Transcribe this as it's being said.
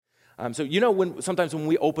So sometimes when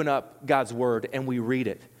we open up God's word and we read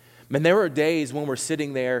it, man, there are days when we're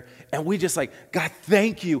sitting there and we just like, God,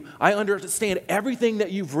 thank you. I understand everything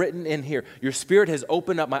that you've written in here. Your Spirit has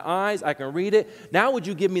opened up my eyes. I can read it. Now would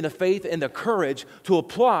you give me the faith and the courage to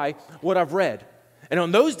apply what I've read? And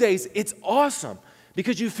on those days, it's awesome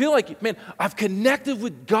because you feel like, man, I've connected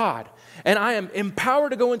with God and I am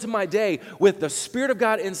empowered to go into my day with the Spirit of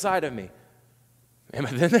God inside of me. And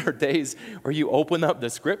then there are days where you open up the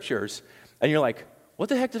scriptures and you're like, what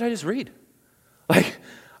the heck did I just read? Like,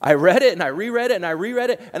 I read it and I reread it and I reread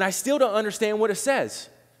it and I still don't understand what it says.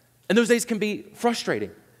 And those days can be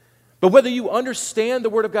frustrating. But whether you understand the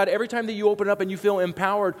Word of God every time that you open it up and you feel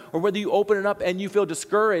empowered, or whether you open it up and you feel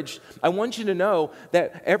discouraged, I want you to know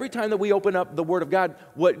that every time that we open up the Word of God,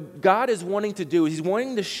 what God is wanting to do is He's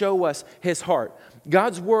wanting to show us His heart.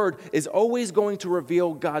 God's Word is always going to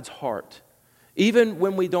reveal God's heart. Even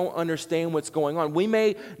when we don't understand what's going on. We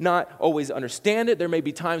may not always understand it. There may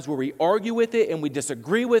be times where we argue with it and we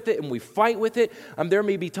disagree with it and we fight with it. There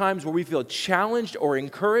may be times where we feel challenged or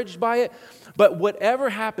encouraged by it. But whatever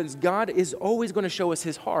happens, God is always going to show us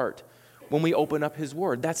His heart when we open up His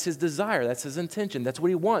Word. That's His desire. That's His intention. That's what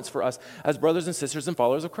He wants for us as brothers and sisters and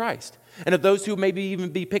followers of Christ. And of those who maybe even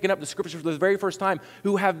be picking up the Scripture for the very first time,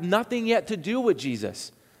 who have nothing yet to do with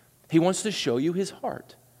Jesus, He wants to show you His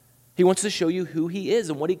heart. He wants to show you who He is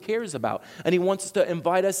and what He cares about. And He wants to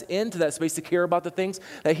invite us into that space to care about the things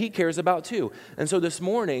that He cares about too. And so this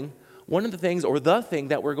morning, one of the things, or the thing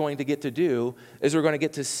that we're going to get to do is we're going to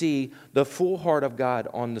get to see the full heart of God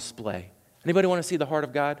on display. Anybody want to see the heart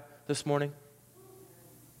of God this morning?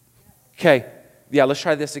 Okay, yeah, let's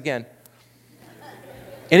try this again.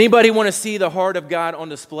 Anybody want to see the heart of God on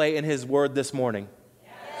display in His Word this morning?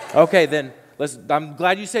 Okay, then. I'm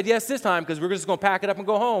glad you said yes this time because we're just going to pack it up and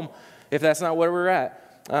go home if that's not where we're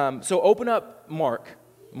at. So open up Mark.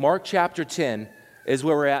 Mark chapter 10 is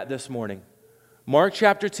where we're at this morning. Mark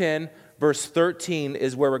chapter 10, verse 13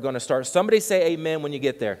 is where we're going to start. Somebody say amen when you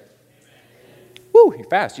get there. Amen. Woo, you're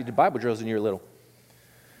fast. You did Bible drills when you were little.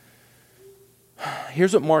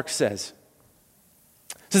 Here's what Mark says.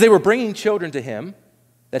 It says they were bringing children to Him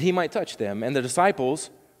that He might touch them, and the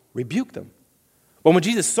disciples rebuked them. But when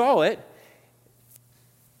Jesus saw it,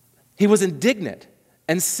 He was indignant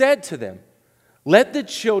and said to them, "Let the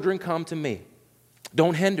children come to me.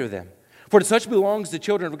 Don't hinder them. For to such belongs the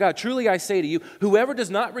children of God. Truly I say to you, whoever does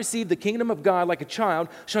not receive the kingdom of God like a child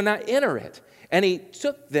shall not enter it." And He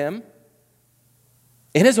took them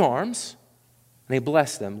in His arms and He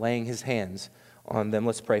blessed them, laying His hands on them.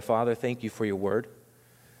 Let's pray. Father, thank You for Your word.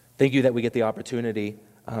 Thank You that we get the opportunity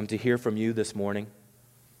to hear from You this morning.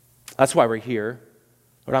 That's why we're here.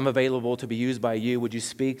 Lord, I'm available to be used by You. Would You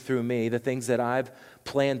speak through me? The things that I've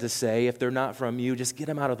planned to say, if they're not from You, just get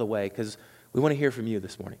them out of the way because we want to hear from You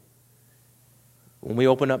this morning. When we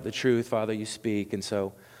open up the truth, Father, You speak. And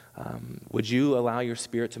so would You allow Your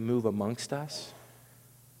Spirit to move amongst us?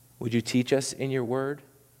 Would You teach us in Your word?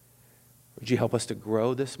 Would You help us to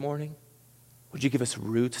grow this morning? Would You give us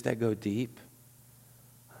roots that go deep?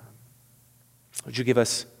 Would You give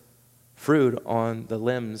us fruit on the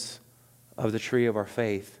limbs of the tree of our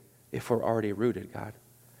faith if we're already rooted, God?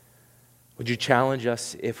 Would You challenge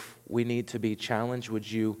us if we need to be challenged? Would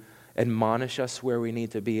You admonish us where we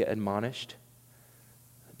need to be admonished?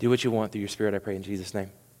 Do what You want through Your Spirit, I pray in Jesus' name.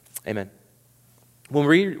 Amen. When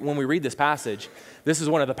we read this passage, this is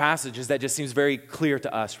one of the passages that just seems very clear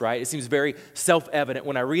to us, right? It seems very self-evident.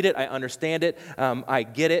 When I read it, I understand it, I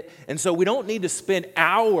get it. And so we don't need to spend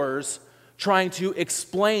hours trying to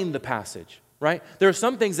explain the passage. Right? There are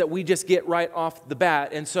some things that we just get right off the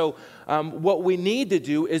bat. And so what we need to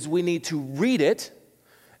do is we need to read it,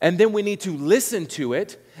 and then we need to listen to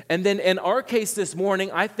it. And then in our case this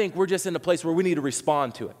morning, I think we're just in a place where we need to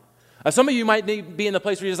respond to it. Some of you might be in the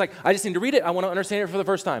place where you're just like, I just need to read it. I want to understand it for the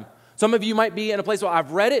first time. Some of you might be in a place where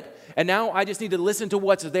I've read it, and now I just need to listen to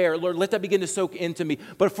what's there. Lord, let that begin to soak into me.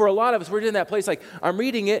 But for a lot of us, we're in that place like, I'm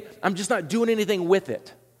reading it, I'm just not doing anything with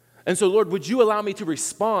it. And so, Lord, would You allow me to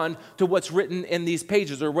respond to what's written in these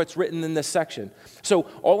pages or what's written in this section? So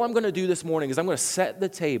all I'm going to do this morning is I'm going to set the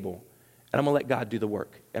table, and I'm going to let God do the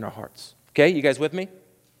work in our hearts. Okay, you guys with me?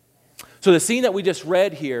 So the scene that we just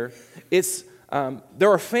read here,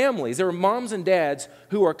 there are families, there are moms and dads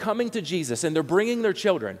who are coming to Jesus, and they're bringing their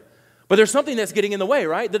children. But there's something that's getting in the way,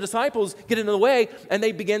 right? The disciples get in the way, and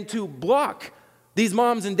they begin to block these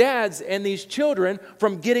moms and dads and these children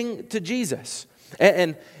from getting to Jesus.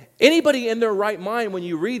 And anybody in their right mind, when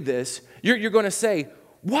you read this, you're going to say,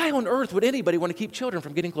 why on earth would anybody want to keep children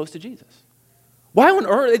from getting close to Jesus? Why on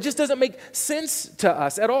earth? It just doesn't make sense to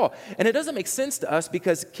us at all. And it doesn't make sense to us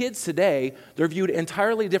because kids today, they're viewed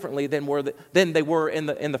entirely differently than they were in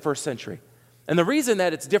the first century. And the reason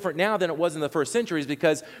that it's different now than it was in the first century is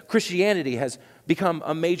because Christianity has become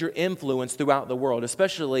a major influence throughout the world,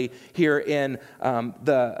 especially here in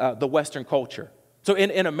the Western culture. So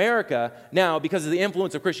in America now, because of the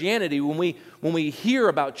influence of Christianity, when we hear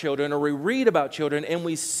about children or we read about children and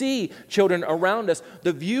we see children around us,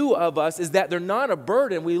 the view of us is that they're not a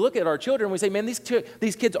burden. We look at our children and we say, man,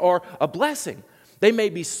 these kids are a blessing. They may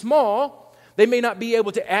be small. They may not be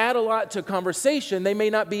able to add a lot to conversation. They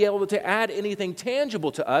may not be able to add anything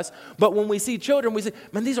tangible to us. But when we see children, we say,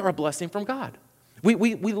 man, these are a blessing from God. We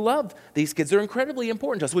love these kids. They're incredibly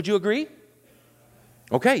important to us. Would you agree?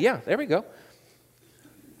 Okay, yeah, there we go.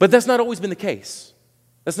 But that's not always been the case.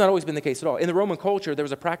 That's not always been the case at all. In the Roman culture, there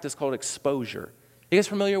was a practice called exposure. You guys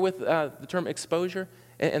familiar with the term exposure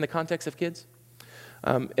in the context of kids?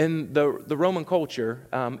 In the Roman culture,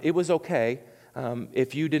 it was okay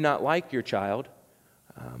if you did not like your child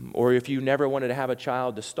or if you never wanted to have a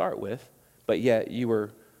child to start with, but yet you were,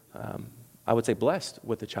 I would say, blessed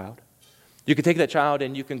with the child. You could take that child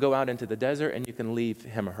and you can go out into the desert and you can leave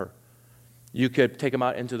him or her. You could take them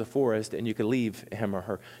out into the forest and you could leave him or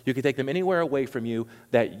her. You could take them anywhere away from you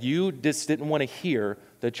that you just didn't want to hear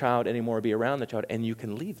the child anymore, be around the child, and you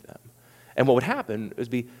can leave them. And what would happen is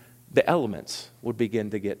the elements would begin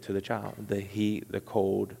to get to the child, the heat, the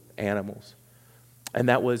cold, animals. And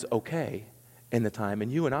that was okay in the time.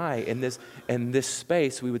 And you and I, in this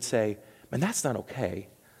space, we would say, man, that's not okay.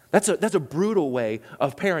 That's a brutal way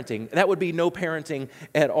of parenting. That would be no parenting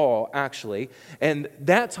at all, actually. And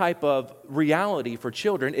that type of reality for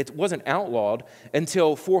children, it wasn't outlawed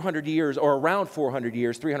until 400 years, or around 400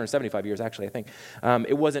 years, 375 years, actually, I think.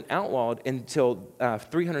 It wasn't outlawed until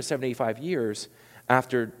 375 years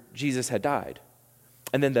after Jesus had died.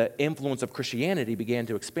 And then the influence of Christianity began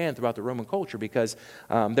to expand throughout the Roman culture because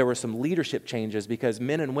there were some leadership changes because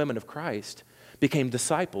men and women of Christ became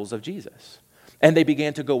disciples of Jesus. And they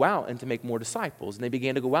began to go out and to make more disciples. And they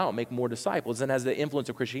began to go out and make more disciples. And as the influence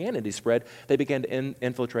of Christianity spread, they began to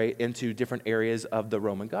infiltrate into different areas of the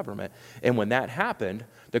Roman government. And when that happened,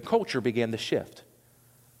 the culture began to shift.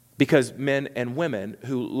 Because men and women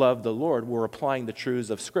who loved the Lord were applying the truths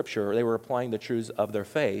of Scripture, or they were applying the truths of their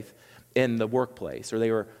faith in the workplace, or they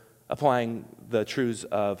were applying the truths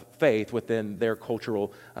of faith within their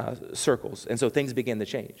cultural circles. And so things began to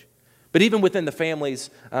change. But even within the families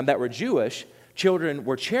that were Jewish, children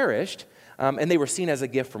were cherished, and they were seen as a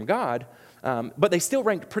gift from God, but they still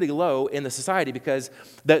ranked pretty low in the society because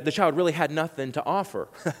the child really had nothing to offer.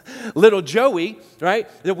 Little Joey, right,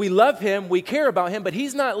 that we love him, we care about him, but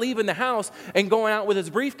he's not leaving the house and going out with his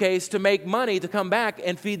briefcase to make money to come back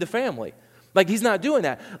and feed the family. Like, he's not doing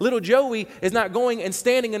that. Little Joey is not going and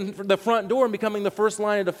standing in the front door and becoming the first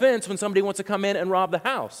line of defense when somebody wants to come in and rob the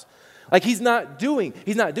house. Like, he's not doing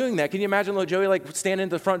that. Can you imagine little Joey, like, standing at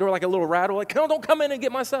the front door like a little rattle, like, don't come in and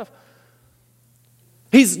get my stuff.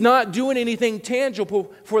 He's not doing anything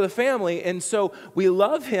tangible for the family, and so we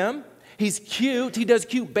love him. He's cute. He does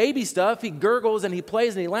cute baby stuff. He gurgles and he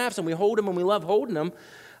plays and he laughs, and we hold him and we love holding him.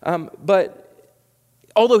 But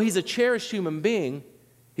although he's a cherished human being,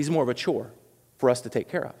 he's more of a chore for us to take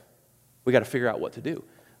care of. We got to figure out what to do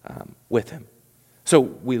with him. So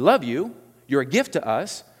we love you. You're a gift to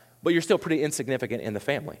us, but you're still pretty insignificant in the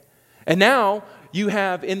family. And now you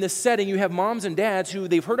have, in this setting, you have moms and dads who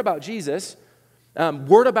they've heard about Jesus.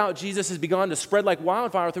 Word about Jesus has begun to spread like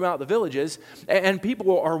wildfire throughout the villages, and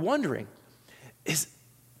people are wondering, is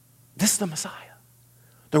this the Messiah?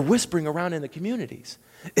 They're whispering around in the communities.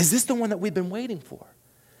 Is this the one that we've been waiting for?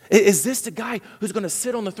 Is this the guy who's going to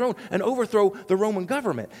sit on the throne and overthrow the Roman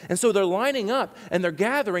government? And so they're lining up and they're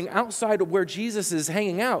gathering outside of where Jesus is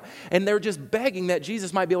hanging out, and they're just begging that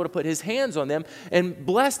Jesus might be able to put his hands on them and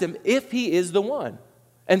bless them if he is the one.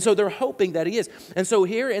 And so they're hoping that he is. And so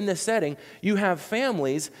here in this setting, you have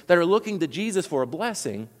families that are looking to Jesus for a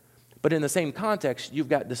blessing, but in the same context, you've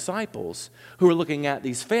got disciples who are looking at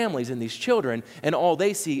these families and these children, and all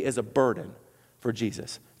they see is a burden for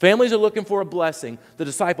Jesus. Families are looking for a blessing. The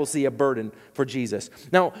disciples see a burden for Jesus.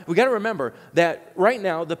 Now, we got to remember that right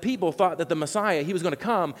now, the people thought that the Messiah, he was going to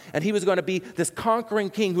come and he was going to be this conquering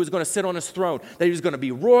king who was going to sit on his throne, that he was going to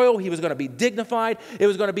be royal, he was going to be dignified, it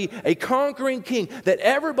was going to be a conquering king that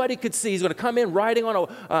everybody could see. He's going to come in riding on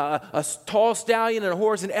a tall stallion and a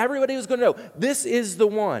horse, and everybody was going to know, this is the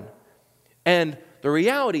one. And the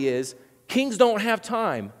reality is, kings don't have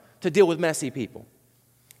time to deal with messy people.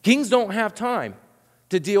 Kings don't have time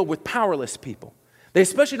to deal with powerless people. They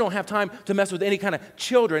especially don't have time to mess with any kind of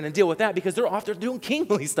children and deal with that because they're off there doing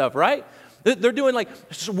kingly stuff, right? They're doing like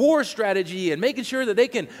war strategy and making sure that they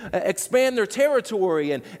can expand their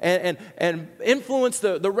territory and influence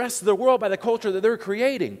the rest of the world by the culture that they're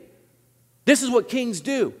creating. This is what kings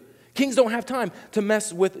do. Kings don't have time to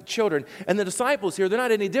mess with children. And the disciples here, they're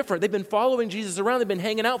not any different. They've been following Jesus around. They've been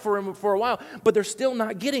hanging out for him for a while, but they're still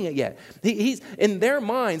not getting it yet. He's in their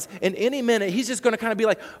minds, in any minute, he's just going to kind of be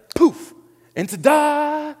like, poof, and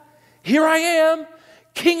ta-da, here I am,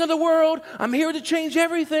 king of the world. I'm here to change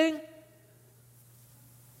everything.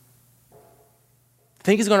 I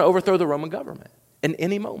think he's going to overthrow the Roman government in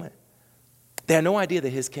any moment. They had no idea that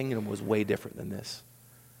his kingdom was way different than this.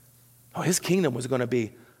 Oh, his kingdom was going to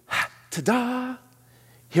be, ta-da,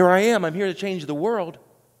 here I am, I'm here to change the world.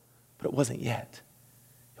 But it wasn't yet.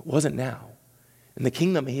 It wasn't now. And the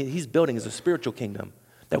kingdom he's building is a spiritual kingdom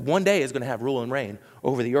that one day is going to have rule and reign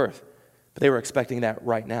over the earth. But they were expecting that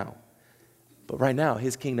right now. But right now,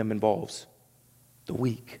 his kingdom involves the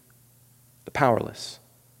weak, the powerless,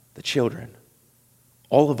 the children,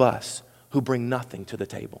 all of us who bring nothing to the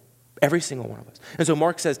table. Every single one of us. And so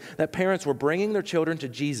Mark says that parents were bringing their children to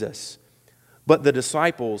Jesus. But the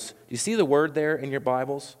disciples, do you see the word there in your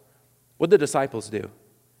Bibles? What did the disciples do?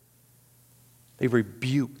 They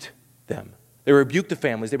rebuked them. They rebuked the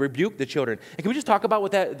families. They rebuked the children. And can we just talk about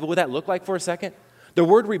what that looked like for a second? The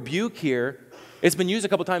word rebuke here, it's been used a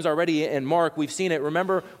couple times already in Mark. We've seen it.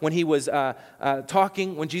 Remember when he was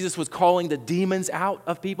talking, when Jesus was calling the demons out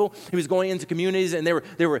of people? He was going into communities and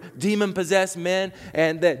there were demon-possessed men,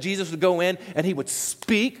 and that Jesus would go in and he would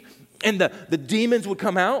speak and the demons would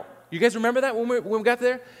come out. You guys remember that when we got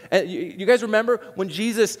there? You guys remember when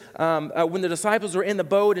Jesus, when the disciples were in the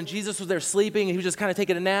boat and Jesus was there sleeping and he was just kind of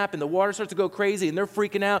taking a nap and the water starts to go crazy and they're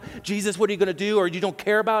freaking out. Jesus, what are you going to do? Or you don't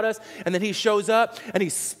care about us? And then he shows up and he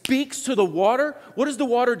speaks to the water. What does the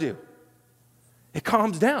water do? It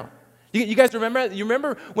calms down. You guys remember that? You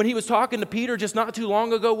remember when he was talking to Peter just not too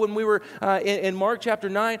long ago when we were in Mark chapter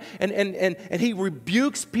 9 and he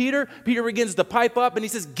rebukes Peter. Peter begins to pipe up and he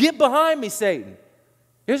says, "Get behind me, Satan."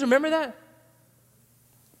 You guys remember that?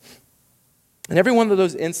 In every one of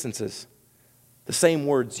those instances, the same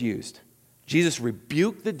words used. Jesus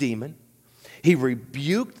rebuked the demon, he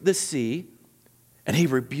rebuked the sea, and he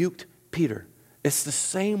rebuked Peter. It's the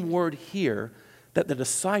same word here that the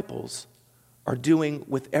disciples are doing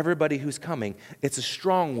with everybody who's coming. It's a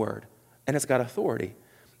strong word, and it's got authority.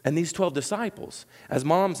 And these 12 disciples, as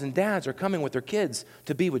moms and dads are coming with their kids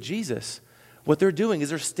to be with Jesus, what they're doing is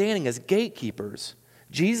they're standing as gatekeepers.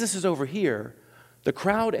 Jesus is over here, the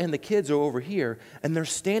crowd and the kids are over here, and they're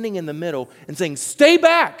standing in the middle and saying, "Stay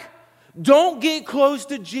back! Don't get close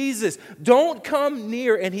to Jesus. Don't come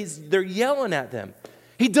near." And they're yelling at them.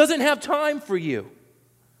 He doesn't have time for you.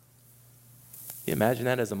 You imagine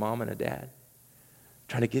that as a mom and a dad?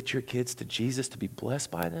 Trying to get your kids to Jesus to be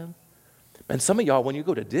blessed by them? And some of y'all, when you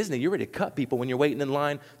go to Disney, you're ready to cut people when you're waiting in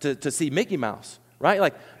line to see Mickey Mouse, right?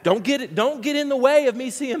 Like, don't get in the way of me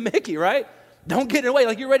seeing Mickey, right? Don't get in the way,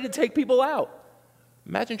 like you're ready to take people out.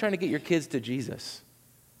 Imagine trying to get your kids to Jesus,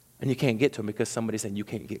 and you can't get to them because somebody's saying you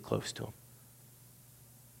can't get close to them.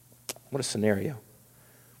 What a scenario.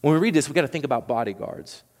 When we read this, we've got to think about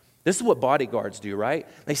bodyguards. This is what bodyguards do, right?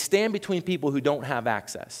 They stand between people who don't have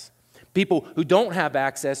access. People who don't have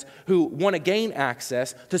access, who want to gain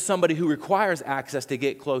access to somebody who requires access to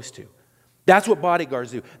get close to. That's what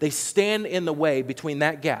bodyguards do. They stand in the way between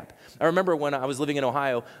that gap. I remember when I was living in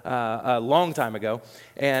Ohio a long time ago,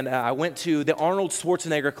 and I went to the Arnold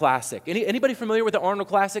Schwarzenegger Classic. Anybody familiar with the Arnold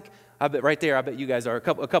Classic? I bet right there, I bet you guys are, a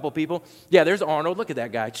couple people. Yeah, there's Arnold. Look at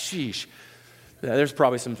that guy. Sheesh. There's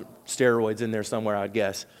probably some steroids in there somewhere, I'd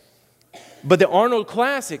guess. But the Arnold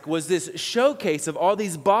Classic was this showcase of all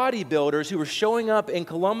these bodybuilders who were showing up in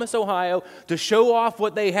Columbus, Ohio to show off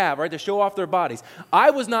what they have, right? To show off their bodies. I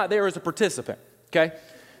was not there as a participant, okay?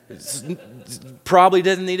 Probably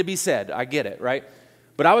doesn't need to be said. I get it, right?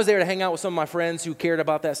 But I was there to hang out with some of my friends who cared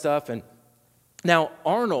about that stuff. And now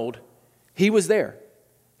Arnold, he was there.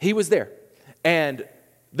 He was there. And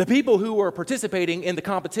the people who were participating in the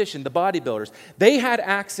competition, the bodybuilders, they had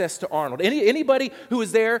access to Arnold. Anybody who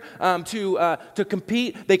was there to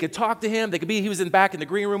compete, they could talk to him. He was back in the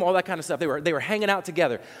green room, all that kind of stuff. They were hanging out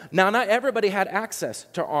together. Now, not everybody had access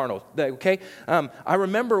to Arnold. Okay, I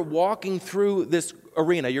remember walking through this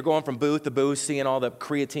arena. You're going from booth to booth, seeing all the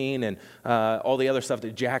creatine and all the other stuff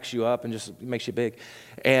that jacks you up and just makes you big,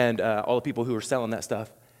 and all the people who were selling that stuff.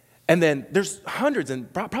 And then there's hundreds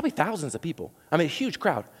and probably thousands of people. I mean, a huge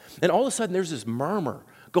crowd. And all of a sudden, there's this murmur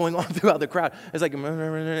going on throughout the crowd. It's like, and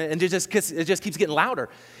it just keeps getting louder.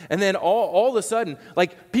 And then all of a sudden,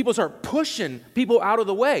 like, people start pushing people out of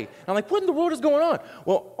the way. And I'm like, what in the world is going on?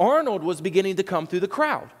 Well, Arnold was beginning to come through the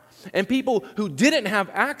crowd. And people who didn't have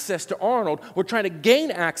access to Arnold were trying to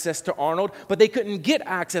gain access to Arnold, but they couldn't get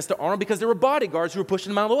access to Arnold because there were bodyguards who were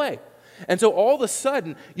pushing them out of the way. And so all of a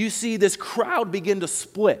sudden, you see this crowd begin to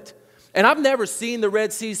split. And I've never seen the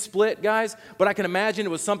Red Sea split, guys, but I can imagine it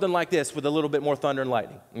was something like this with a little bit more thunder and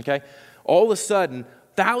lightning, okay? All of a sudden,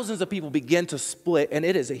 thousands of people begin to split, and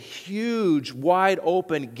it is a huge, wide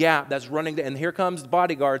open gap that's running. And here comes the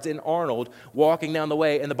bodyguards in Arnold walking down the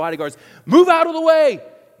way, and the bodyguards, move out of the way,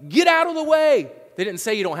 get out of the way. They didn't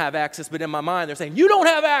say you don't have access, but in my mind, they're saying, you don't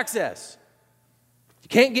have access. You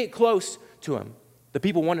can't get close to him. The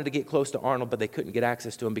people wanted to get close to Arnold, but they couldn't get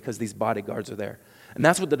access to him because these bodyguards are there. And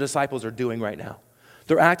that's what the disciples are doing right now.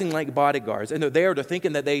 They're acting like bodyguards, and they're there. They're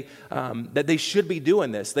thinking that they should be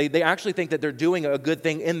doing this. They actually think that they're doing a good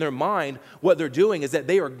thing in their mind. What they're doing is that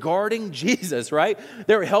they are guarding Jesus, right?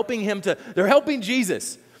 They're helping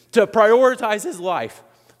Jesus to prioritize his life.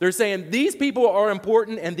 They're saying these people are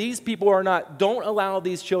important and these people are not. Don't allow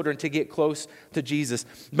these children to get close to Jesus.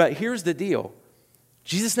 But here's the deal.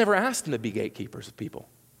 Jesus never asked them to be gatekeepers of people.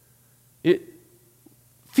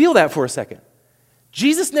 Feel that for a second.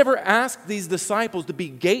 Jesus never asked these disciples to be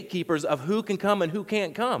gatekeepers of who can come and who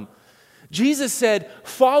can't come. Jesus said,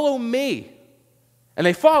 follow me. And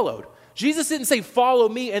they followed. Jesus didn't say, follow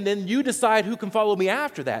me, and then you decide who can follow me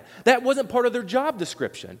after that. That wasn't part of their job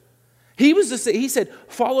description. He said,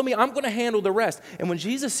 follow me, I'm going to handle the rest. And when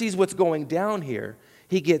Jesus sees what's going down here,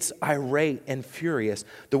 he gets irate and furious.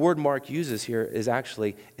 The word Mark uses here is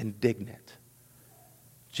actually indignant.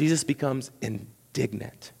 Jesus becomes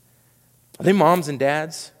indignant. I think moms and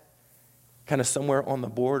dads kind of somewhere on the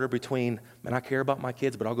border between, man, I care about my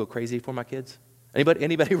kids, but I'll go crazy for my kids.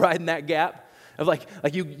 Anybody riding that gap? Of like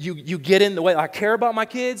you get in the way. I care about my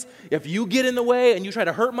kids. If you get in the way and you try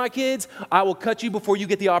to hurt my kids, I will cut you before you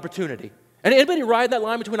get the opportunity. And anybody ride that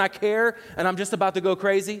line between I care and I'm just about to go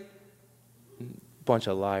crazy? Bunch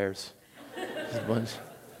of liars.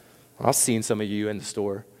 I've seen some of you in the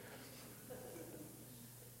store.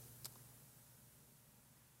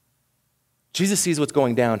 Jesus sees what's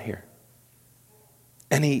going down here.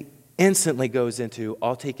 And he instantly goes into,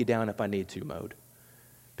 I'll take you down if I need to mode.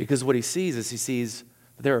 Because what he sees is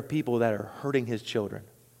that there are people that are hurting his children.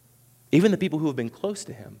 Even the people who have been close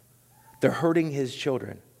to him, they're hurting his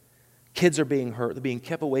children. Kids are being hurt. They're being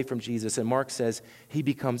kept away from Jesus. And Mark says he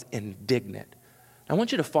becomes indignant. I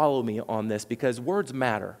want you to follow me on this because words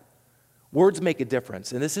matter. Words make a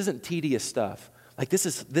difference. And this isn't tedious stuff. Like these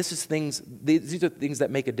are things that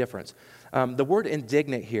make a difference. The word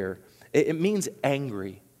indignant here, it means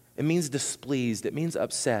angry. It means displeased. It means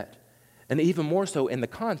upset. And even more so in the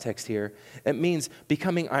context here, it means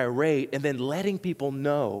becoming irate and then letting people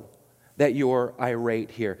know that you're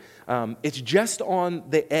irate here. It's just on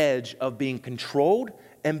the edge of being controlled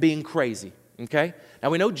and being crazy, okay? Now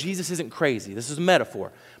we know Jesus isn't crazy. This is a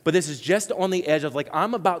metaphor. But this is just on the edge of like,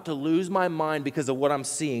 I'm about to lose my mind because of what I'm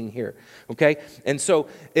seeing here, okay? And so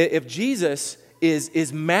if Jesus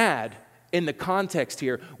is mad in the context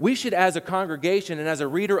here, we should, as a congregation and as a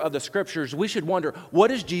reader of the scriptures, we should wonder, what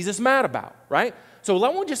is Jesus mad about, right? So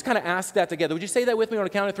let me just kind of ask that together. Would you say that with me on a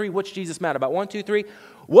count of three? What's Jesus mad about? 1, 2, 3.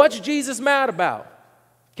 What's Jesus mad about?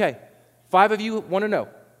 Okay, 5 of you want to know.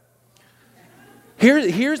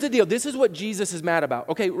 Here's the deal. This is what Jesus is mad about.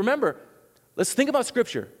 Okay, remember, let's think about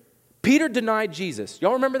Scripture. Peter denied Jesus.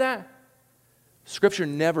 Y'all remember that? Scripture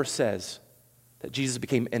never says that Jesus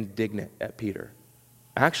became indignant at Peter.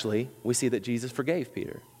 Actually, we see that Jesus forgave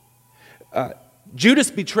Peter.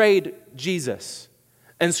 Judas betrayed Jesus.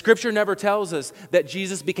 And Scripture never tells us that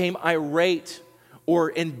Jesus became irate or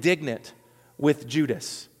indignant with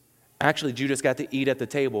Judas. Actually, Judas got to eat at the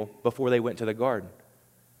table before they went to the garden.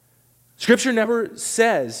 Scripture never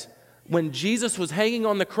says when Jesus was hanging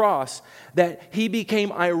on the cross that he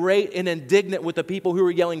became irate and indignant with the people who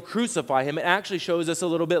were yelling, crucify him. It actually shows us a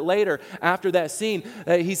little bit later after that scene.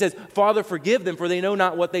 He says, Father, forgive them, for they know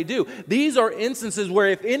not what they do. These are instances where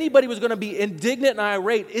if anybody was going to be indignant and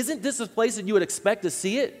irate, isn't this a place that you would expect to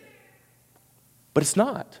see it? But it's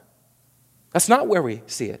not. That's not where we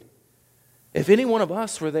see it. If any one of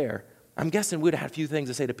us were there, I'm guessing we'd have had a few things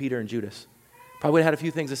to say to Peter and Judas. Probably would have had a few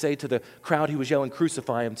things to say to the crowd who was yelling,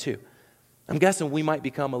 crucify him too. I'm guessing we might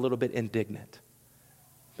become a little bit indignant.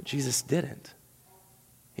 But Jesus didn't.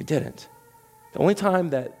 He didn't. The only time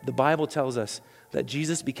that the Bible tells us that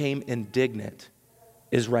Jesus became indignant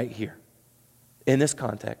is right here, in this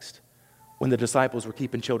context, when the disciples were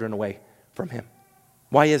keeping children away from him.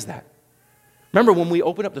 Why is that? Remember, when we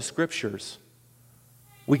open up the Scriptures,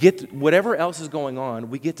 we get whatever else is going on,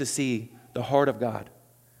 we get to see the heart of God.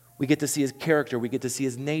 We get to see his character. We get to see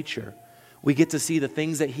his nature. We get to see the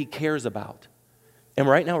things that he cares about. And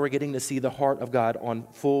right now we're getting to see the heart of God on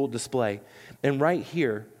full display. And right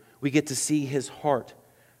here, we get to see his heart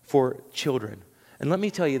for children. And let me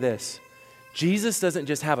tell you this, Jesus doesn't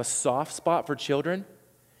just have a soft spot for children.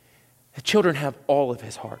 Children have all of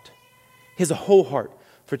his heart. He has a whole heart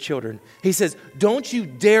for children. He says, don't you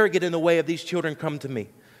dare get in the way of these children come to me.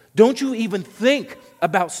 Don't you even think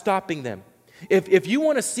about stopping them. If you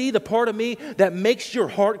want to see the part of me that makes your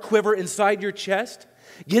heart quiver inside your chest,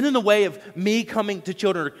 get in the way of me coming to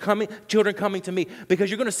children, or children coming to me,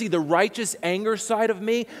 because you're going to see the righteous anger side of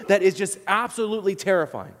me that is just absolutely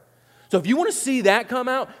terrifying. So if you want to see that come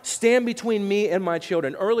out, stand between me and my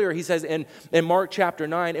children. Earlier, he says in Mark chapter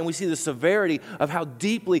 9, and we see the severity of how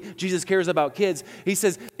deeply Jesus cares about kids. He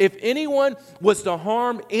says, if anyone was to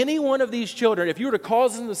harm any one of these children, if you were to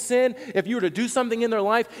cause them to sin, if you were to do something in their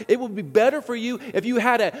life, it would be better for you if you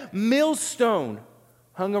had a millstone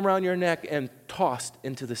hung around your neck and tossed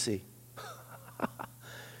into the sea.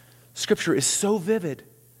 Scripture is so vivid,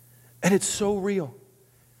 and it's so real.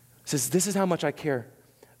 It says, this is how much I care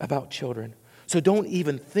about children. So don't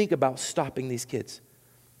even think about stopping these kids.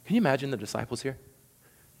 Can you imagine the disciples here?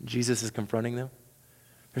 Jesus is confronting them.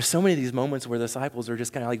 There's so many of these moments where the disciples are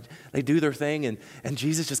just kind of like, they do their thing, and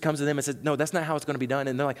Jesus just comes to them and says, no, that's not how it's going to be done.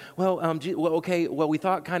 And they're like, okay, we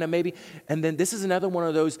thought kind of maybe. And then this is another one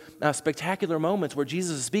of those spectacular moments where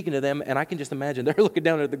Jesus is speaking to them, and I can just imagine they're looking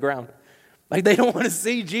down at the ground. Like they don't want to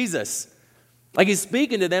see Jesus. Like he's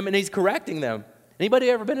speaking to them and he's correcting them. Anybody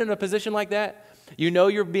ever been in a position like that? You know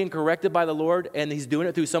you're being corrected by the Lord and he's doing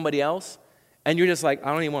it through somebody else, and you're just like,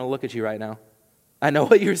 I don't even want to look at you right now. I know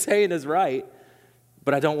what you're saying is right,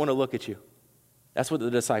 but I don't want to look at you. That's what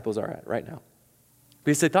the disciples are at right now.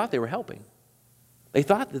 Because they thought they were helping. They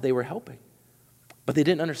thought that they were helping, but they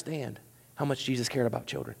didn't understand how much Jesus cared about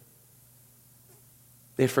children.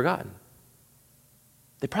 They had forgotten.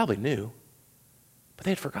 They probably knew, but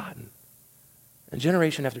they had forgotten. And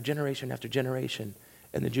generation after generation after generation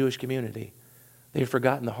in the Jewish community, they had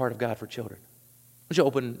forgotten the heart of God for children. Would you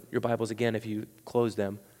open your Bibles again if you close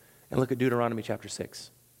them and look at Deuteronomy chapter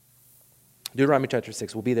 6. Deuteronomy chapter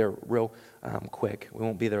 6. We'll be there real quick. We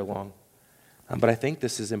won't be there long. But I think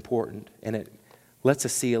this is important, and it lets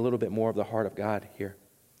us see a little bit more of the heart of God here.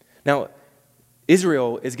 Now,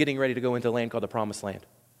 Israel is getting ready to go into a land called the Promised Land,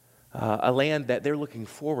 a land that they're looking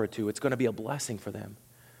forward to. It's going to be a blessing for them.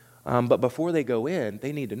 But before they go in,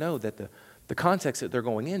 they need to know that the context that they're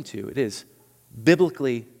going into, it is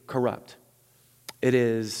biblically corrupt. It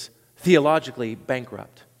is theologically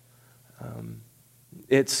bankrupt.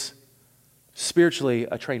 It's spiritually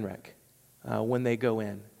a train wreck when they go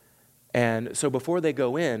in. And so before they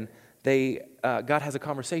go in, God has a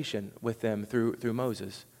conversation with them through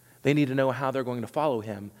Moses. They need to know how they're going to follow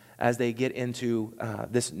him as they get into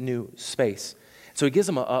this new space. So he gives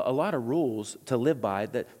them a lot of rules to live by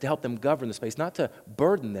to help them govern the space, not to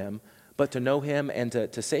burden them, but to know him and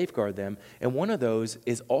to safeguard them. And one of those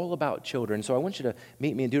is all about children. So I want you to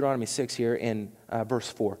meet me in Deuteronomy 6 here in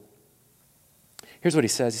verse 4. Here's what he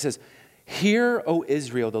says. He says, "Hear, O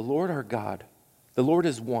Israel, the Lord our God, the Lord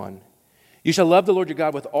is one. You shall love the Lord your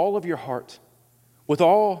God with all of your heart, with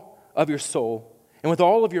all of your soul, and with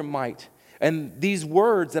all of your might. And these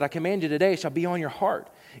words that I command you today shall be on your heart.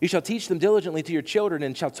 You shall teach them diligently to your children,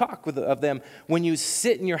 and shall talk of them when you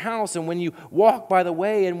sit in your house, and when you walk by the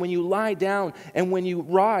way, and when you lie down, and when you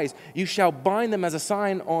rise. You shall bind them as a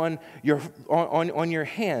sign on your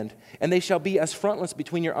hand, and they shall be as frontlets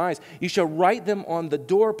between your eyes. You shall write them on the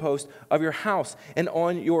doorpost of your house and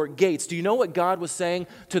on your gates." Do you know what God was saying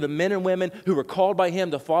to the men and women who were called by him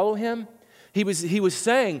to follow him? He was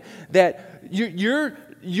saying that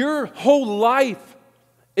your whole life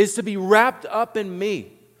is to be wrapped up in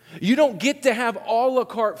me. You don't get to have a la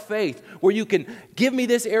carte faith where you can give me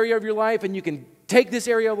this area of your life and you can take this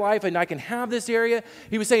area of life and I can have this area.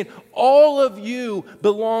 He was saying, all of you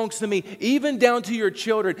belongs to me, even down to your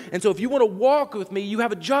children. And so if you want to walk with me, you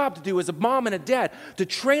have a job to do as a mom and a dad, to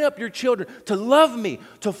train up your children to love me,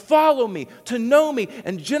 to follow me, to know me.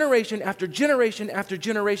 And generation after generation after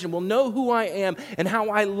generation will know who I am and how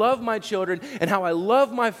I love my children and how I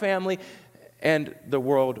love my family. And the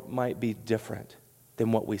world might be different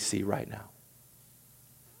than what we see right now.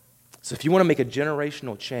 So if you want to make a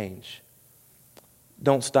generational change,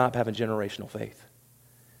 don't stop having generational faith.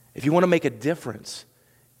 If you want to make a difference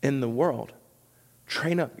in the world,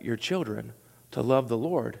 train up your children to love the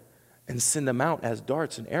Lord and send them out as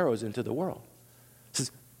darts and arrows into the world. It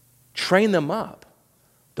says, train them up.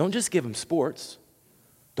 Don't just give them sports.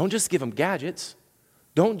 Don't just give them gadgets.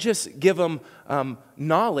 Don't just give them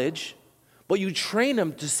knowledge. But you train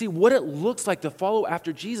them to see what it looks like to follow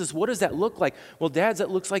after Jesus. What does that look like? Well, dads, that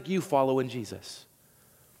looks like you following Jesus.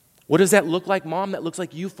 What does that look like, Mom? That looks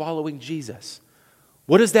like you following Jesus.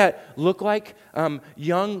 What does that look like,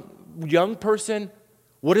 young person?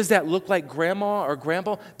 What does that look like, Grandma or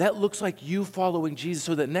Grandpa? That looks like you following Jesus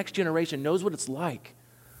so that next generation knows what it's like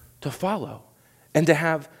to follow and to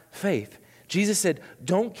have faith. Jesus said,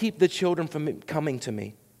 don't keep the children from coming to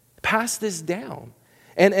me. Pass this down.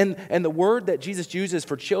 And the word that Jesus uses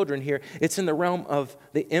for children here, it's in the realm of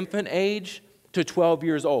the infant age to 12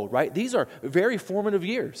 years old, right? These are very formative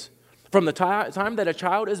years. From the time that a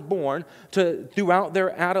child is born to throughout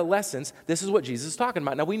their adolescence, this is what Jesus is talking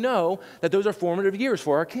about. Now, we know that those are formative years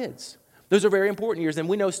for our kids. Those are very important years, and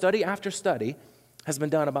we know study after study has been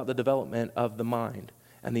done about the development of the mind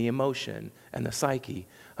and the emotion and the psyche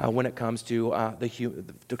when it comes to the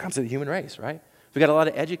human race, right? We've got a lot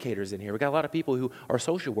of educators in here. We've got a lot of people who are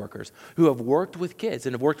social workers who have worked with kids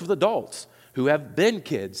and have worked with adults who have been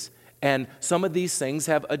kids, and some of these things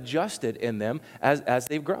have adjusted in them as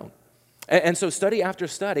they've grown. And so study after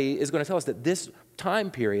study is going to tell us that this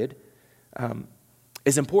time period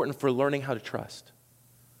is important for learning how to trust.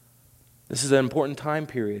 This is an important time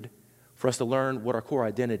period for us to learn what our core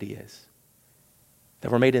identity is,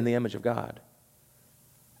 that we're made in the image of God.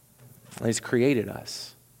 And He's created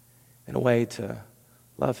us in a way to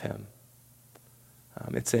love Him.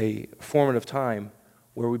 It's a formative time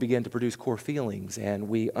where we begin to produce core feelings, and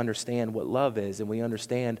we understand what love is, and we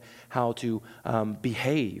understand how to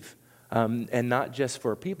behave. And not just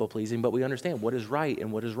for people-pleasing, but we understand what is right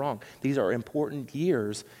and what is wrong. These are important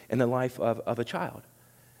years in the life of a child.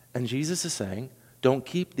 And Jesus is saying, don't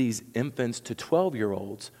keep these infants to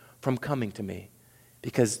 12-year-olds from coming to me,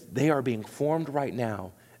 because they are being formed right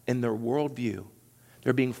now in their worldview.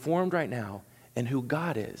 They're being formed right now in who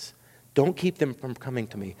God is. Don't keep them from coming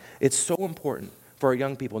to me. It's so important for our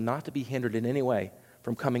young people not to be hindered in any way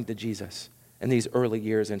from coming to Jesus in these early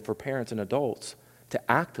years, and for parents and adults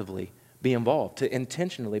to actively be involved, to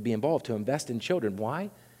intentionally be involved, to invest in children.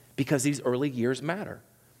 Why? Because these early years matter.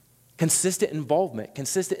 Consistent involvement,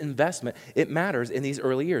 consistent investment, it matters in these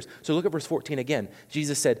early years. So look at verse 14 again.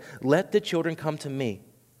 Jesus said, let the children come to me.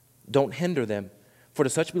 Don't hinder them, for to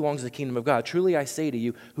such belongs the kingdom of God. Truly I say to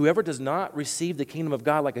you, whoever does not receive the kingdom of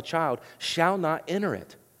God like a child shall not enter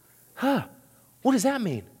it. What does that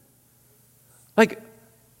mean? Like,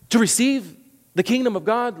 to receive the kingdom of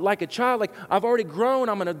God like a child, like I've already grown,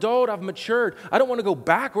 I'm an adult, I've matured. I don't want to go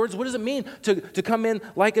backwards. What does it mean to come in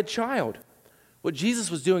like a child? What Jesus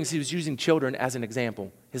was doing is He was using children as an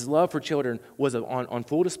example. His love for children was on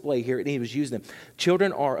full display here, and He was using them.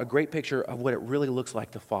 Children are a great picture of what it really looks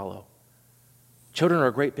like to follow. Children are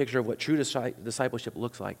a great picture of what true discipleship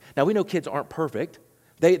looks like. Now, we know kids aren't perfect.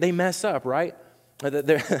 They mess up, right?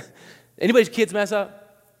 Anybody's kids mess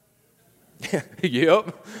up?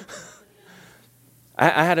 Yep.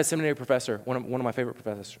 I had a seminary professor, one of my favorite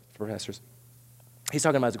professors. He's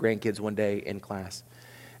talking about his grandkids one day in class.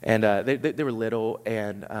 And they were little,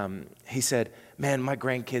 and he said, man, my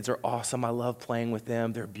grandkids are awesome. I love playing with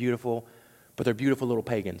them. They're beautiful, but they're beautiful little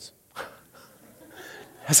pagans.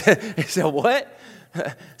 He said, what? He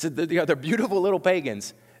said, they're beautiful little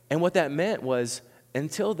pagans. And what that meant was,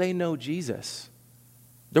 until they know Jesus,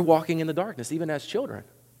 they're walking in the darkness, even as children.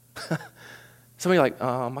 Somebody like,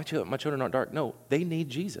 my children aren't dark. No, they need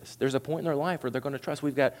Jesus. There's a point in their life where they're going to trust.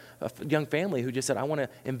 We've got a young family who just said, I want to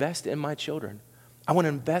invest in my children. I want to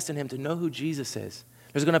invest in him to know who Jesus is.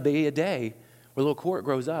 There's going to be a day where little Court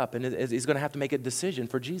grows up and he's going to have to make a decision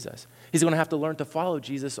for Jesus. He's going to have to learn to follow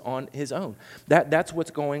Jesus on his own. That's what's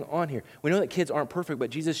going on here. We know that kids aren't perfect, but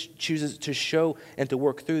Jesus chooses to show and to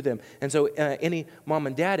work through them. And so any mom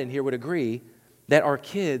and dad in here would agree that our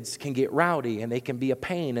kids can get rowdy and they can be a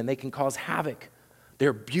pain and they can cause havoc.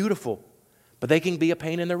 They're beautiful, but they can be a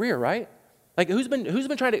pain in the rear, right? Like who's been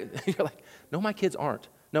trying to, you're like, no, my kids aren't.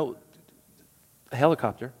 No, a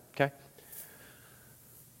helicopter, okay?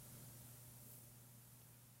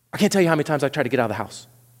 I can't tell you how many times I try to get out of the house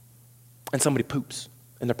and somebody poops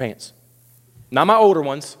in their pants. Not my older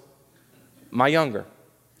ones, my younger,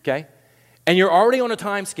 okay? And you're already on a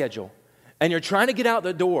time schedule and you're trying to get out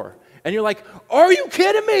the door and you're like, are you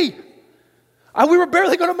kidding me? We were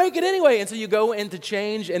barely going to make it anyway. And so you go in to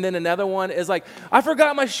change, and then another one is like, I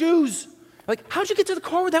forgot my shoes. Like, how'd you get to the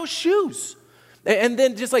car without shoes? And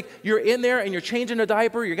then just like you're in there and you're changing a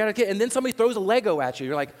diaper, and then somebody throws a Lego at you.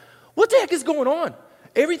 You're like, what the heck is going on?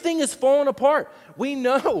 Everything is falling apart. We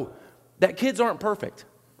know that kids aren't perfect,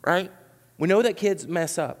 right? We know that kids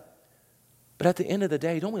mess up. But at the end of the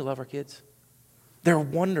day, don't we love our kids? They're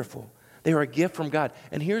wonderful. They are a gift from God.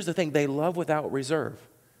 And here's the thing, they love without reserve.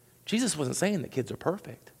 Jesus wasn't saying that kids are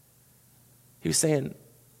perfect. He was saying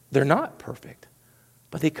they're not perfect,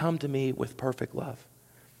 but they come to me with perfect love.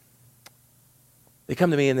 They come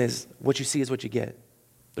to me and what you see is what you get.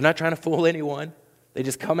 They're not trying to fool anyone. They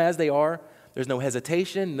just come as they are. There's no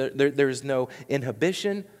hesitation. There's no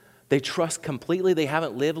inhibition. They trust completely. They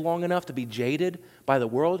haven't lived long enough to be jaded by the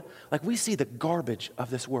world. Like, we see the garbage of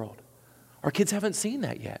this world. Our kids haven't seen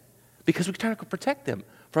that yet because we're trying to protect them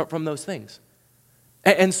from those things.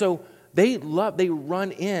 And so they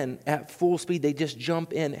run in at full speed. They just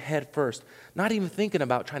jump in head first, not even thinking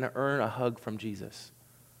about trying to earn a hug from Jesus,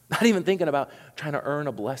 not even thinking about trying to earn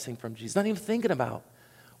a blessing from Jesus, not even thinking about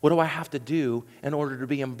what do I have to do in order to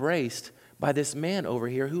be embraced by this man over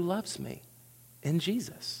here who loves me in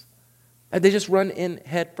Jesus. And they just run in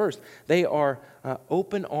head first. They are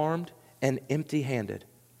open-armed and empty-handed.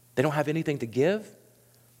 They don't have anything to give.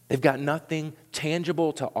 They've got nothing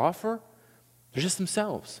tangible to offer. They're just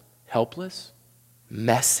themselves, helpless,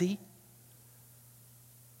 messy,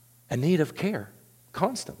 in need of care,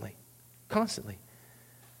 constantly.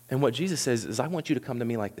 And what Jesus says is, I want you to come to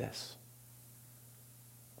me like this.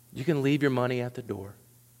 You can leave your money at the door.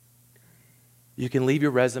 You can leave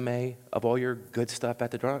your resume of all your good stuff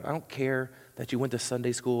at the door. I don't care that you went to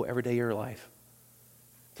Sunday school every day of your life.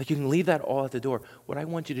 It's like you can leave that all at the door. What I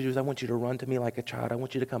want you to do is I want you to run to me like a child. I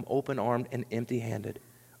want you to come open-armed and empty-handed.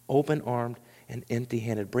 Open-armed and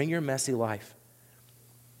empty-handed. Bring your messy life.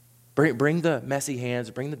 Bring the messy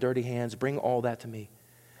hands. Bring the dirty hands. Bring all that to me.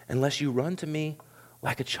 Unless you run to me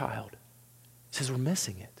like a child. It says we're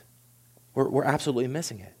missing it. We're absolutely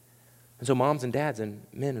missing it. And so moms and dads and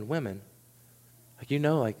men and women,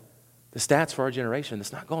 like the stats for our generation,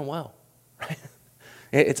 it's not going well, right?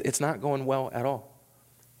 It's not going well at all.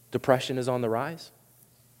 Depression is on the rise.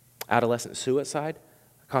 Adolescent suicide,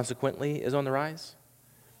 consequently, is on the rise.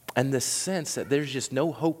 And the sense that there's just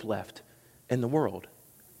no hope left in the world,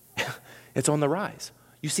 it's on the rise.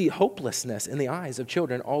 You see hopelessness in the eyes of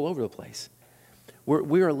children all over the place.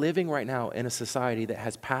 We are living right now in a society that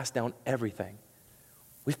has passed down everything.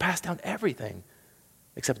 We've passed down everything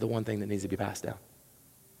except the one thing that needs to be passed down.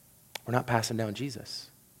 We're not passing down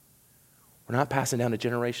Jesus. We're not passing down a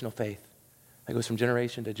generational faith that goes from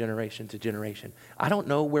generation to generation to generation. I don't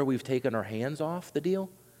know where we've taken our hands off the deal,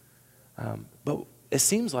 but it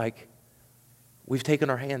seems like we've taken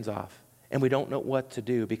our hands off and we don't know what to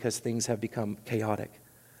do because things have become chaotic.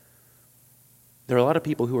 There are a lot of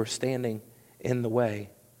people who are standing in the way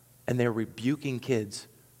and they're rebuking kids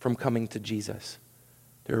from coming to Jesus.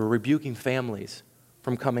 They're rebuking families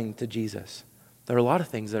from coming to Jesus. There are a lot of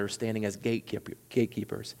things that are standing as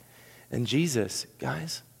gatekeepers. And Jesus,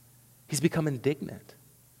 guys, he's become indignant.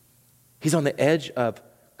 He's on the edge of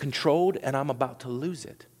controlled and I'm about to lose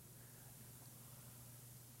it.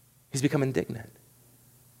 He's become indignant.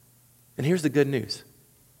 And here's the good news.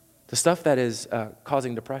 The stuff that is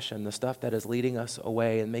causing depression, the stuff that is leading us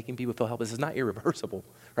away and making people feel helpless is not irreversible,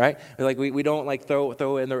 right? Like we don't like throw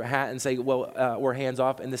in their hat and say, well, we're hands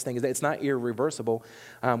off and this thing is, it's not irreversible.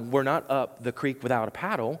 We're not up the creek without a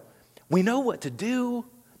paddle. We know what to do,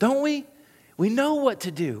 don't we? We know what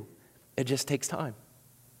to do. It just takes time.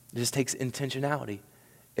 It just takes intentionality.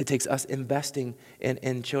 It takes us investing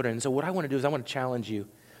in children. So what I want to do is I want to challenge you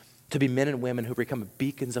to be men and women who become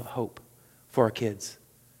beacons of hope for our kids.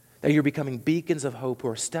 That you're becoming beacons of hope who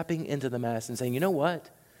are stepping into the mess and saying, you know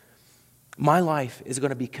what? My life is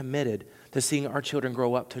going to be committed to seeing our children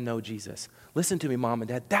grow up to know Jesus. Listen to me, mom and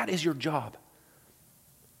dad. That is your job.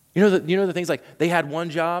 You know the things like they had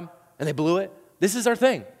one job and they blew it? This is our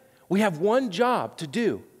thing. We have one job to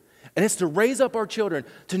do. And it's to raise up our children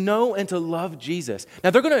to know and to love Jesus. Now,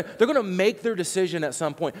 they're gonna make their decision at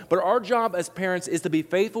some point. But our job as parents is to be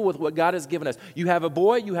faithful with what God has given us. You have a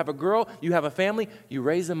boy, you have a girl, you have a family. You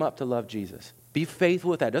raise them up to love Jesus. Be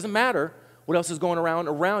faithful with that. It doesn't matter what else is going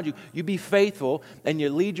around you. You be faithful and you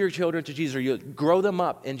lead your children to Jesus, or you grow them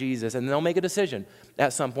up in Jesus, and they'll make a decision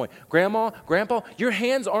at some point. Grandma, Grandpa, your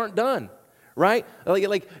hands aren't done. Right?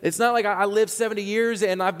 Like it's not like I lived 70 years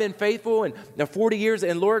and I've been faithful and 40 years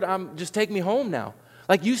and Lord, just take me home now.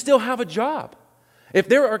 Like you still have a job. If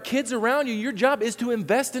there are kids around you, your job is to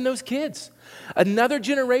invest in those kids. Another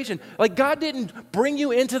generation. Like God didn't bring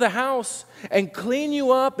you into the house and clean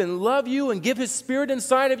you up and love you and give his spirit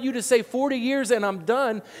inside of you to say 40 years and I'm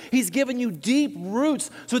done. He's given you deep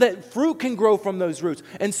roots so that fruit can grow from those roots.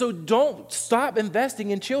 And so don't stop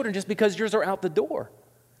investing in children just because yours are out the door.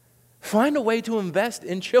 Find a way to invest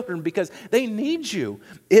in children because they need you.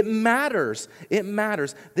 It matters. It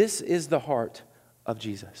matters. This is the heart of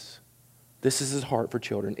Jesus. This is his heart for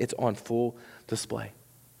children. It's on full display.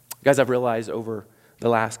 Guys, I've realized over the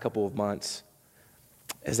last couple of months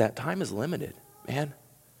is that time is limited, man.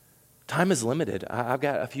 Time is limited. I've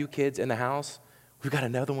got a few kids in the house. We've got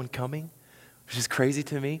another one coming. which is crazy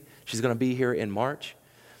to me. She's going to be here in March.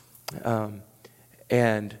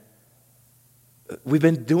 And we've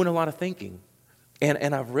been doing a lot of thinking.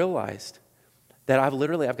 And I've realized that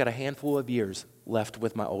I've got a handful of years left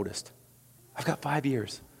with my oldest. I've got 5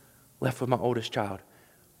 years left with my oldest child.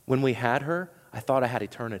 When we had her, I thought I had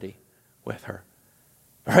eternity with her.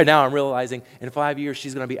 Right now, I'm realizing in 5 years,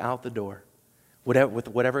 she's going to be out the door. With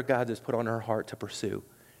whatever God has put on her heart to pursue,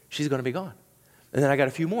 she's going to be gone. And then I got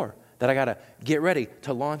a few more that I got to get ready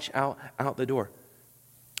to launch out the door.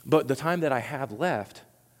 But the time that I have left,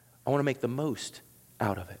 I want to make the most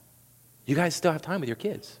out of it. You guys still have time with your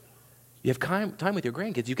kids. You have time with your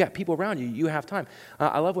grandkids. You've got people around you. You have time.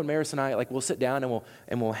 I love when Maris and I, we'll sit down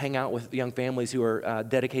and we'll hang out with young families who are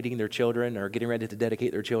dedicating their children or getting ready to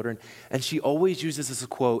dedicate their children. And she always uses this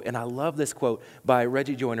quote, and I love this quote by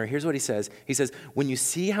Reggie Joyner. Here's what he says. He says, when you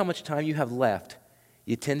see how much time you have left,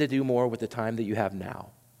 you tend to do more with the time that you have now.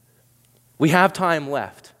 We have time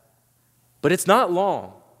left, but it's not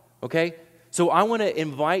long, okay? So I want to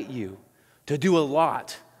invite you to do a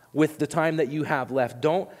lot with the time that you have left.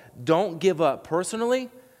 Don't give up. Personally,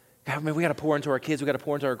 God, man, we got to pour into our kids. We got to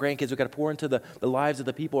pour into our grandkids. We got to pour into the lives of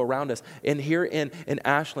the people around us. And here in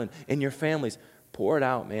Ashland, in your families, pour it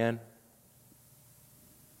out, man.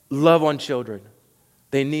 Love on children.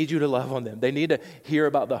 They need you to love on them. They need to hear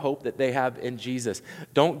about the hope that they have in Jesus.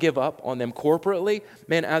 Don't give up on them. Corporately,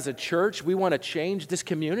 man, as a church, we want to change this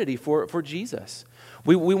community for Jesus.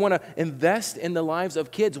 We want to invest in the lives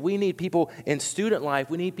of kids. We need people in student life.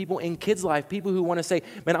 We need people in kids' life, people who want to say,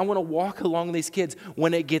 man, I want to walk along these kids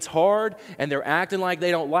when it gets hard and they're acting like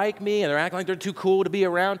they don't like me and they're acting like they're too cool to be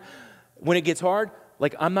around. When it gets hard,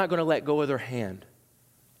 I'm not going to let go of their hand.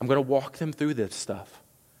 I'm going to walk them through this stuff.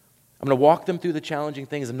 I'm going to walk them through the challenging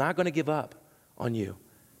things. I'm not going to give up on you.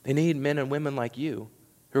 They need men and women like you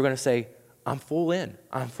who are going to say, I'm full in.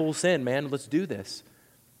 I'm full sin, man. Let's do this.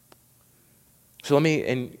 So let me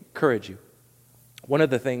encourage you. One of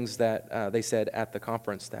the things that they said at the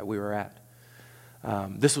conference that we were at,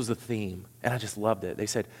 this was the theme, and I just loved it. They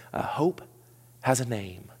said, hope has a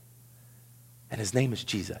name, and his name is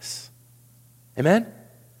Jesus. Amen?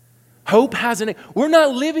 Hope has a name. We're not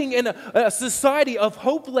living in a society of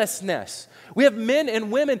hopelessness. We have men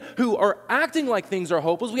and women who are acting like things are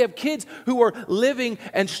hopeless. We have kids who are living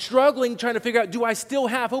and struggling, trying to figure out, do I still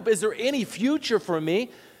have hope? Is there any future for me?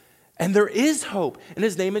 And there is hope in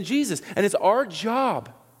his name in Jesus. And it's our job,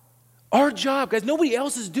 guys. Nobody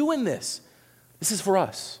else is doing this. This is for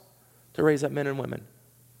us to raise up men and women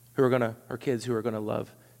who are our kids who are going to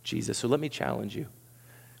love Jesus. So let me challenge you.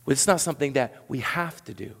 It's not something that we have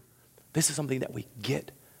to do. This is something that we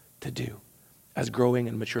get to do as growing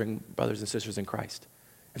and maturing brothers and sisters in Christ.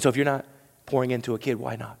 And so if you're not pouring into a kid,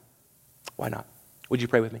 why not? Why not? Would you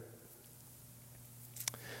pray with me?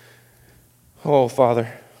 Oh,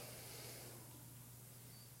 Father.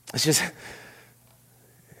 It's just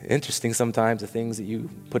interesting sometimes the things that you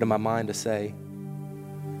put in my mind to say.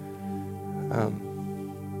 I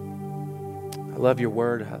love your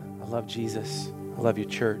word. I love Jesus. I love your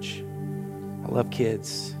church. I love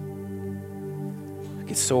kids. It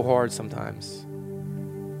gets so hard sometimes.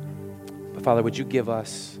 But Father, would you give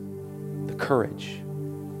us the courage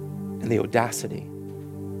and the audacity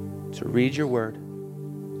to read your word,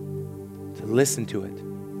 to listen to it,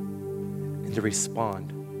 and to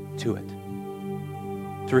respond to it.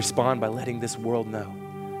 To respond by letting this world know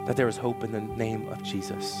that there is hope in the name of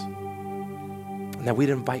Jesus. And that we'd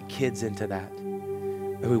invite kids into that.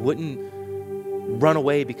 And we wouldn't run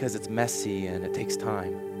away because it's messy and it takes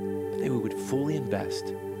time. But that we would fully invest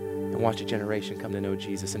and watch a generation come to know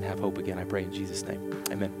Jesus and have hope again. I pray in Jesus' name.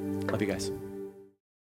 Amen. Love you guys.